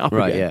 and bring it up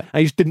again. Yeah. And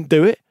he just didn't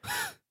do it.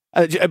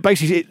 And it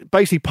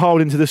basically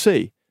piled into the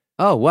sea.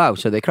 Oh, wow,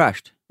 so they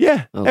crashed?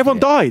 Yeah, okay. Everyone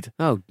died.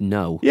 Oh,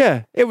 no.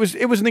 Yeah, it was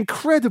an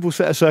incredible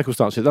set of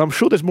circumstances, and I'm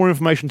sure there's more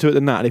information to it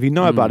than that, and if you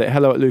know about it,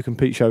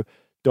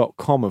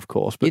 hello@lukeandpeteshow.com, of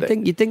course. But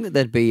you'd think that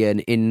there'd be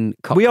an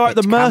in-cockpit We are at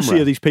the mercy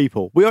camera. of these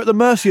people. We are at the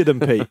mercy of them,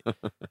 Pete.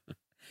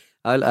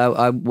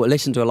 I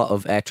listen to a lot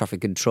of air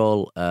traffic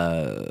control,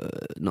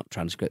 not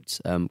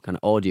transcripts, kind of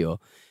audio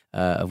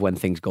of when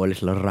things go a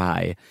little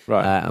awry,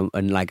 Right.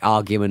 and like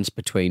arguments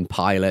between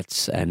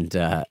pilots and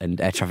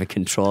air traffic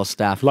control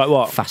staff. Like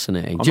what?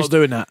 Fascinating. I'm not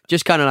doing that.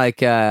 Just kind of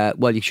like,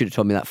 well, you should have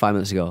told me that 5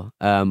 minutes ago.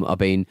 I've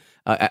been,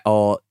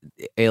 or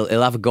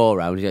he'll have a go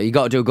around. You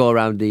got to do a go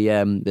around the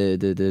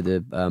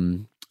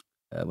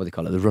what do they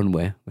call it? The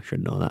runway. I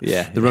should know that.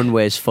 Yeah. The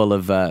runway's full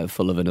of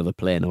another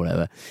plane or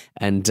whatever.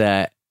 And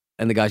the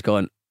guy's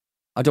going,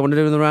 I don't want to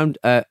do another round.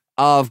 I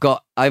haven't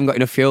got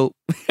enough fuel.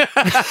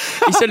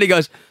 He suddenly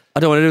goes, I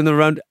don't want to do another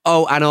round.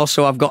 Oh, and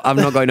also I've not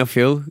got enough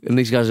fuel. And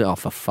these guys are, oh,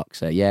 for fuck's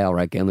sake. Yeah, all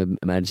right, get on the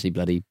emergency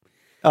bloody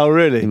Oh,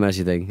 really?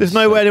 emergency thing. There's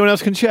no way anyone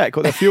else can check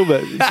what their fuel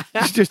is.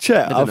 Just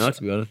check. I don't know,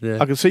 to be honest. Yeah.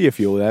 I can see your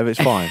fuel there, but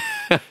it's fine.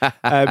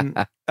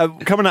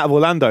 Coming out of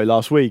Orlando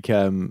last week,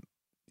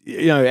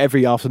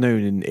 every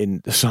afternoon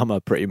in the summer,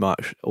 pretty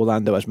much,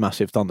 Orlando has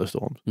massive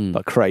thunderstorms,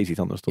 like crazy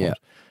thunderstorms. Yeah.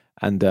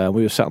 And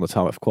we were sat on the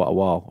tarmac for quite a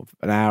while,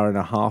 an hour and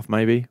a half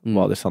maybe,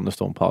 while this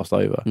thunderstorm passed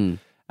over.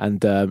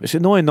 And it's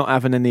annoying not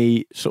having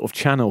any sort of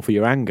channel for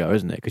your anger,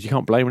 isn't it? Because you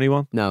can't blame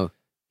anyone. No.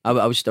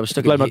 I was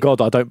stuck Blame a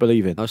God I don't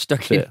believe in. I was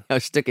stuck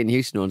in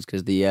Houston once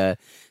because the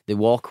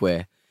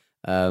walkway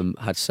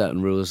had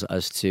certain rules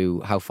as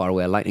to how far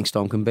away a lightning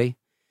storm can be.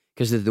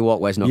 Because the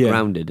walkway's not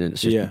grounded and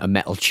it's just a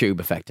metal tube,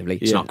 effectively.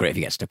 It's not great if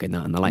you get stuck in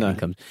that and the lightning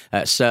comes.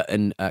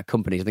 Certain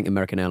companies, I think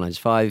American Airlines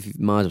 5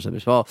 miles or something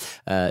as well.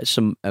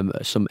 Some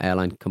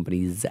airline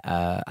companies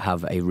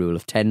have a rule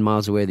of 10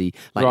 miles away. The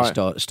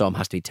lightning storm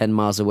has to be 10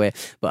 miles away.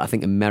 But I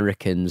think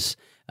Americans,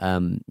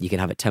 you can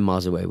have it 10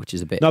 miles away, which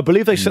is a bit... No, I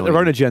believe they set their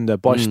annoying. own agenda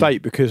by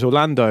state because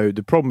Orlando,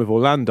 the problem with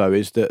Orlando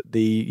is that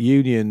the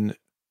union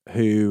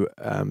who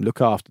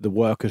look after the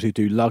workers who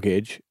do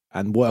luggage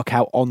and work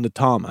out on the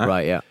tarmac...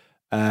 Right, yeah.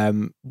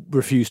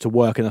 refuse to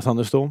work in a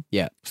thunderstorm.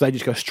 Yeah. So they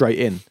just go straight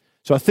in.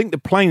 So I think the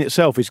plane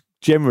itself is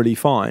generally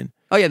fine.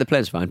 Oh yeah, the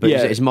plane's fine, but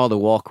it's more the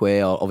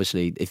walkway. Or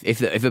obviously,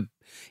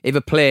 if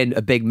a plane,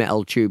 a big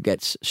metal tube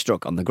gets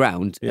struck on the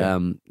ground,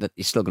 that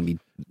is still going to be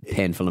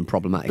painful and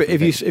problematic. But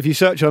if you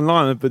search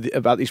online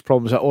about these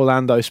problems at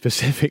Orlando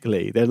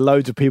specifically, there are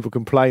loads of people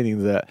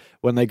complaining that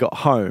when they got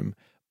home,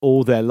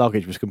 all their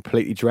luggage was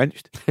completely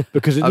drenched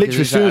because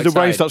literally as soon as the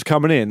rain starts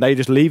coming in, they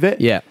just leave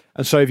it. Yeah.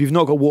 And so if you've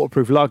not got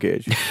waterproof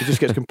luggage, it just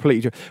gets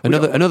completely drenched.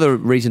 Another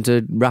reason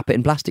to wrap it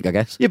in plastic, I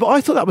guess. Yeah, but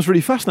I thought that was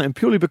really fascinating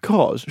purely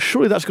because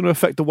surely that's going to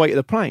affect the weight of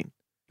the plane.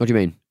 What do you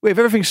mean? Well, if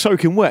everything's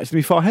soaking wet, it's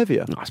going to be far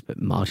heavier. That's a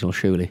bit marginal,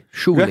 surely.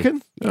 You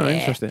reckon? Oh,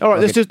 interesting. All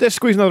right, let's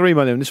squeeze another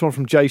email in. This one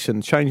from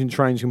Jason, changing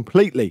trains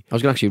completely. I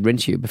was going to actually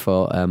rinse you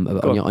before on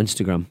your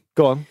Instagram.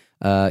 Go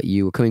on.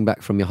 You were coming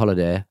back from your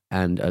holiday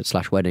and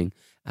 / wedding,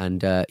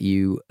 and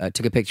you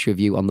took a picture of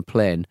you on the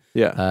plane.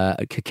 Yeah.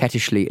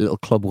 Coquettishly, a little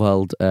Club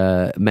World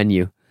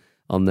menu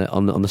on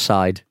the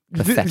side.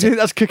 Pathetic.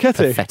 That's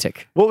coquettic.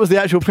 Pathetic. What was the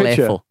actual picture?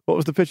 Playful. What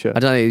was the picture? I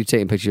don't know. You were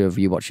taking a picture of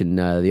you watching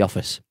The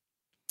Office.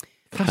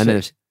 Classic. And then it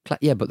was,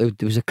 but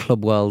there was a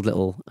Club World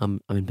little. I'm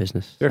in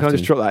business. You reckon I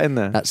just drop that in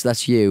there?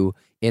 That's you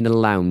in a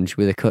lounge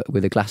with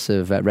a glass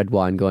of red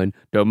wine, going,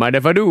 "Don't mind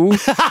if I do."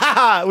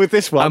 With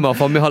this one, I'm off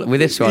on my holiday with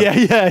this one.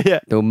 Yeah.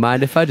 Don't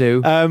mind if I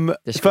do.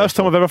 First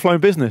time I've ever flown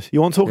business.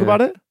 You want to talk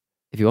about it?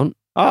 If you want.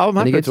 Oh, I'm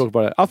happy to talk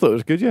about it. I thought it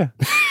was good. Yeah,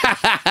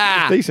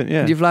 it's decent.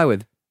 Yeah. Did you fly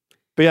with?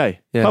 BA.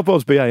 Yeah. Club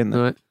World's BA, isn't it?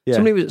 All right. Yeah.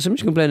 Somebody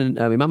was complaining.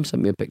 My mum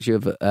sent me a picture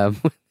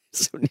of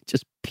somebody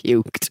just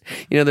puked.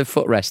 You know, the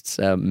footrests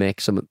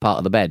make some part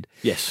of the bed.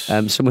 Yes.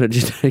 Someone had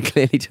just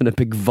clearly done a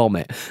big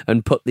vomit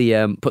and put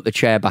the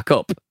chair back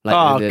up.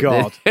 Like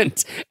God.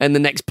 And the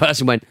next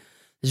person went,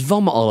 "There's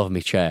vomit all over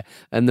my chair."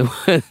 And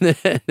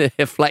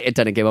the flight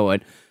attendant came over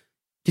and went,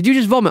 "Did you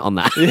just vomit on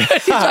that?" Yeah.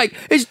 He's like,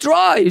 "It's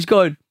dry." He's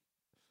going,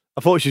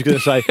 I thought she was going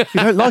to say, "If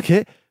you don't like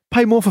it,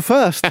 pay more for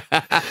first."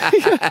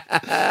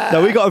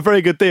 No, we got a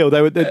very good deal.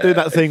 They're doing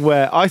that thing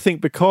where I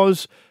think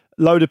because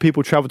a load of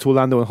people travel to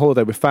Orlando on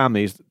holiday with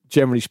families,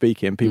 generally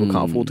speaking, people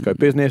can't afford to go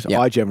business. Yeah.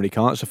 I generally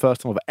can't. It's the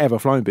first time I've ever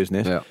flown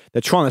business. Yeah.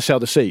 They're trying to sell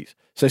the seats.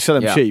 So they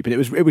sell them cheap. And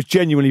it was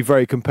genuinely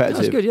very competitive.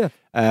 That's good, yeah.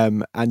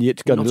 And you had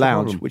to go in Not the a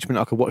lounge, problem. which meant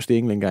I could watch the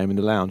England game in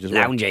the lounge as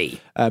well. "Loungy."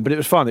 But it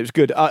was fun. It was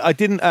good. I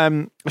didn't.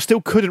 I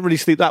still couldn't really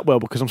sleep that well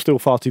because I'm still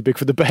far too big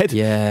for the bed.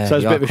 Yeah, so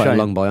it's a you bit are of a quite a shame.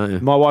 long boy, aren't you?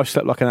 My wife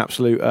slept like an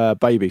absolute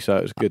baby, so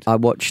it was good. I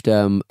watched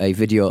a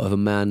video of a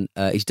man.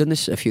 He's done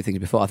this a few things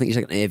before. I think he's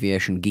like an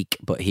aviation geek,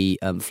 but he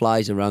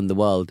flies around the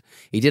world.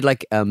 He did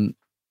like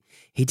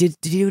he did.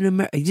 Did he do an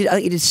America? I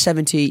think he did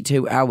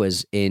 72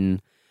 hours in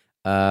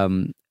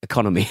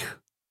economy.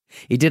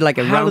 He did like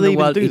How around do they the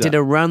even world. do He that? did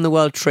a round the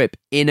world trip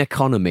in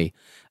economy.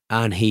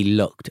 And he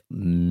looked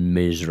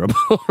miserable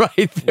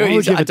right through. Why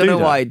would you I ever don't do know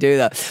that? why he'd do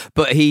that,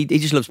 but he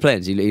just loves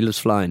planes. He loves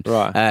flying.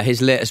 Right.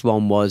 His latest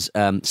one was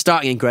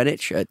starting in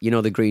Greenwich.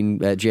 The green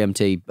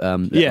GMT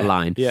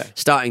line. Yeah.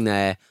 Starting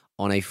there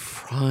on a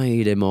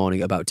Friday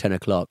morning at about 10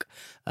 o'clock,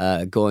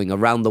 going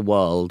around the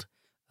world.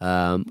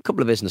 A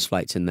couple of business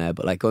flights in there,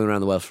 but like going around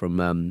the world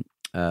from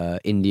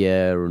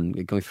India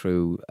and going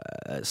through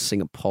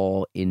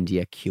Singapore,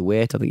 India,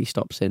 Kuwait. I think he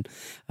stops in,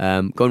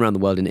 going around the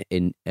world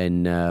in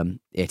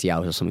 80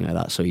 hours or something like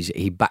that. So he's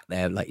back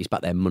there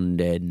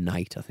Monday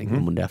night, I think, or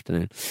Monday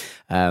afternoon,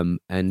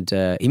 and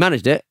he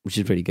managed it, which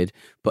is really good.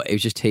 But it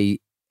was just Did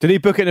he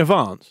book it in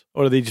advance,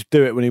 or did he just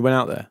do it when he went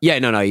out there? Yeah,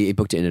 no, he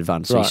booked it in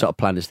advance. So he sort of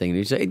planned his thing.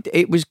 And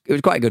it was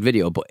quite a good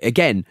video, but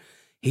again,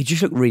 he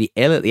just looked really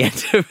ill at the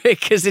end of it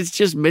because it's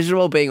just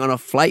miserable being on a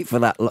flight for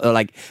that,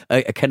 like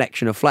a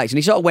connection of flights. And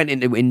he sort of went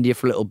into India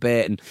for a little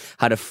bit and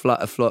had a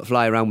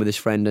fly around with his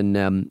friend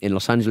in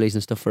Los Angeles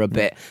and stuff for a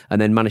bit, and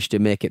then managed to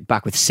make it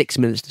back with 6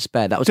 minutes to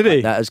spare. That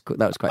was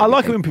quite. I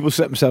like it when people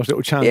set themselves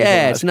little challenges.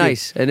 Yeah, it's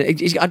nice. And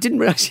I didn't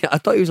realize. I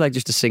thought he was like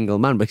just a single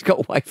man, but he's got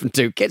a wife and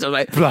 2 kids. I was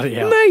like, bloody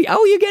hell, mate, how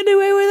are you getting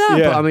away with that?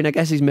 Yeah. But I mean, I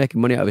guess he's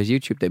making money out of his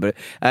YouTube thing. But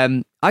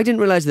I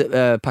didn't realise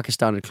that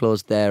Pakistan had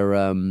closed their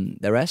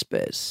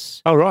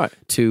airspace. Oh, right.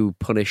 To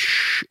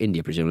punish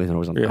India, presumably. I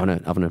was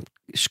having to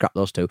scrap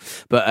those two.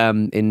 But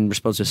in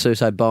response to a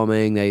suicide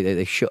bombing,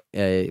 they shut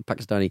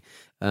Pakistani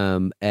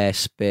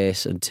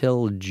airspace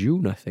until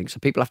June, I think. So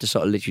people have to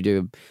sort of literally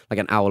do like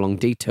an hour-long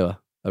detour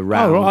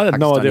around. Oh, right. I had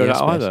no idea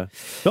that either.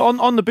 But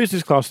on the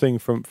business class thing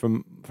from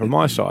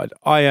my side,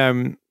 like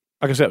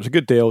I said, it was a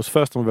good deal. It was the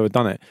first time I've ever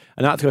done it.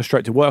 And I had to go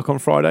straight to work on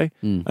Friday.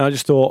 And I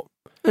just thought...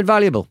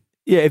 Invaluable.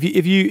 Yeah, if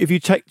you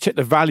check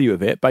the value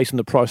of it based on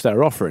the price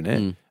they're offering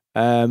it,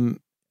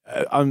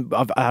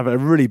 I've had a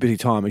really busy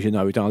time, as you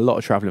know. We've done a lot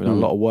of travelling, we've done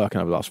a lot of work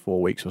over the last 4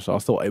 weeks or so. I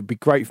thought it would be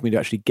great for me to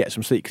actually get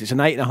some sleep because it's an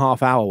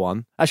 8.5 hour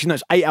one. Actually, no,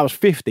 it's 8 hours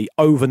 50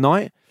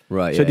 overnight.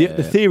 Right. So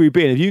the theory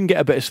being, if you can get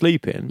a bit of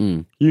sleep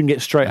in, you can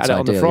get straight at it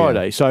on the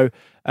Friday. Yeah. So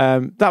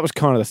that was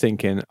kind of the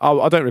thinking.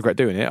 I don't regret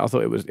doing it. I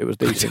thought it was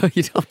decent.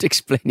 You don't have to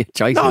explain your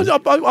choices. No,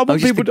 I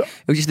want people to...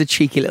 It was just the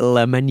cheeky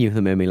little menu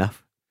that made me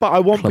laugh. But I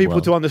want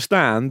people to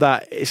understand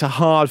that it's a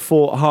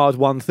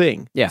hard-won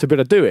thing to be able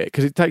to do it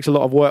because it takes a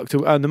lot of work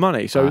to earn the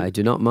money. So I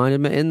do not mind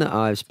admitting that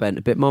I've spent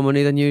a bit more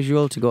money than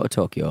usual to go to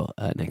Tokyo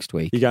next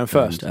week. You're going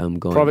first? I'm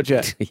going private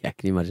jet. Yeah,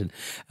 can you imagine?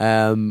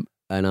 And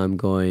I'm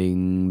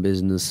going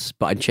business,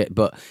 but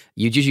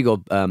you usually go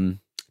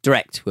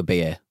direct with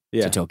BA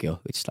to Tokyo.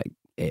 It's like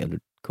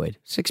 800 quid.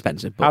 It's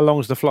expensive. But how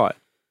long's the flight?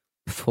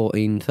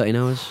 13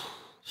 hours.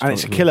 And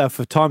it's a killer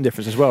for time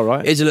difference as well,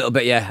 right? It's a little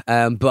bit, yeah.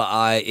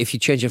 But if you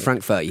change in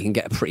Frankfurt, you can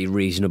get a pretty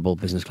reasonable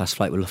business class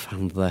flight with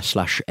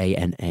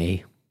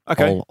Lufthansa/ANA.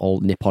 Okay. All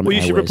Nippon Airways. Well,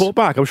 you should report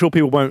back. I'm sure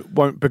people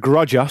won't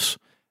begrudge us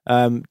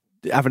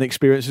having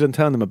experiences and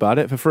telling them about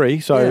it for free.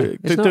 So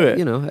do it.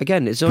 You know,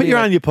 again, it's put your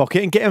hand in your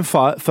pocket and get in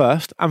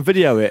first and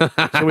video it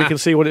so we can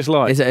see what it's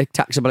like. Is it a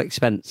taxable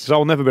expense? Because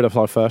I'll never be able to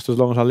fly first as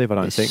long as I live, I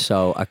don't think.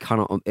 So I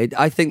cannot.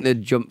 I think the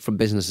jump from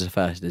business to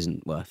first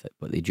isn't worth it,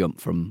 but the jump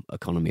from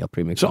economy or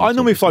premium. So I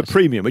normally fly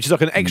premium, which is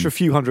like an extra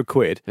few hundred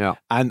quid. Yeah.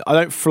 And I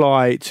don't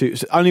fly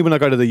only when I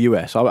go to the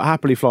US. I would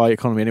happily fly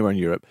economy anywhere in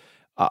Europe.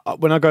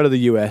 When I go to the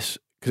US,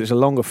 because it's a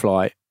longer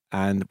flight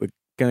and we're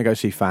going to go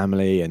see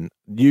family, and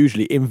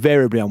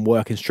invariably I'm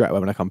working straight away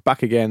when I come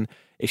back again.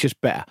 It's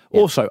just better. Yeah.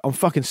 Also, I'm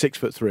fucking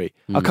 6'3".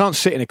 I can't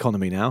sit in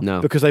economy now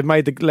because they've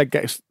made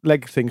the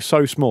leg thing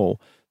so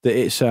small that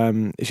it's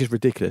just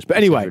ridiculous. But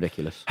anyway,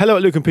 ridiculous. Hello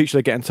at Luke and Peach,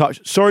 they get in touch.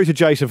 Sorry to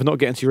Jason for not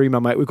getting to your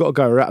email, mate. We've got to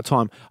go. We're out of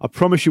time. I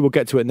promise you we'll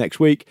get to it next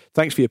week.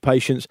 Thanks for your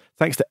patience.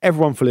 Thanks to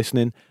everyone for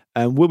listening.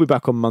 And we'll be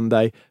back on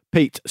Monday.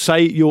 Pete,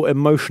 say your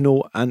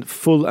emotional and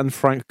full and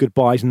frank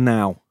goodbyes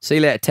now. See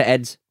you later,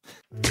 Teds.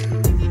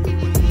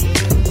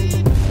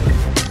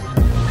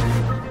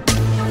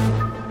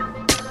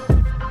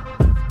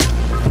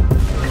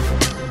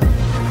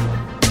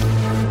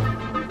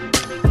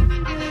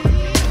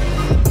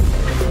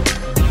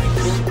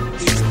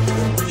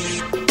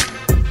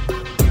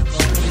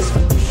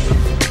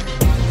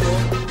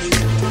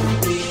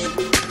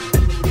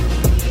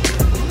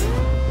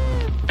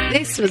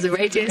 This was a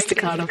Radio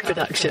Staccato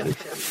production.